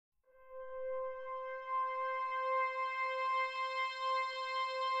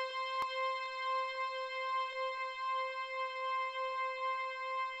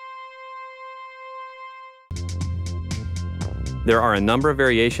There are a number of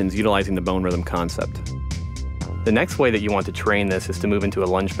variations utilizing the bone rhythm concept. The next way that you want to train this is to move into a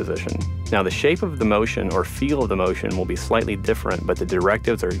lunge position. Now, the shape of the motion or feel of the motion will be slightly different, but the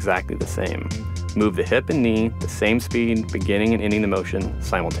directives are exactly the same. Move the hip and knee the same speed, beginning and ending the motion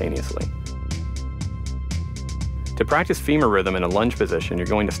simultaneously. To practice femur rhythm in a lunge position, you're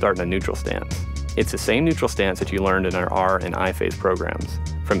going to start in a neutral stance. It's the same neutral stance that you learned in our R and I phase programs.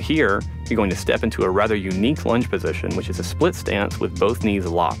 From here, you're going to step into a rather unique lunge position, which is a split stance with both knees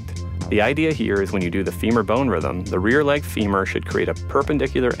locked. The idea here is when you do the femur bone rhythm, the rear leg femur should create a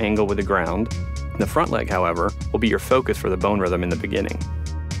perpendicular angle with the ground. The front leg, however, will be your focus for the bone rhythm in the beginning.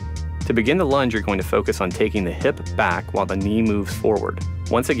 To begin the lunge, you're going to focus on taking the hip back while the knee moves forward.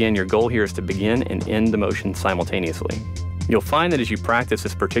 Once again, your goal here is to begin and end the motion simultaneously. You'll find that as you practice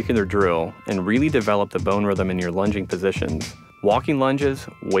this particular drill and really develop the bone rhythm in your lunging positions, walking lunges,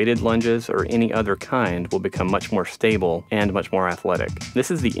 weighted lunges, or any other kind will become much more stable and much more athletic.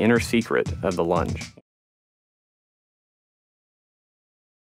 This is the inner secret of the lunge.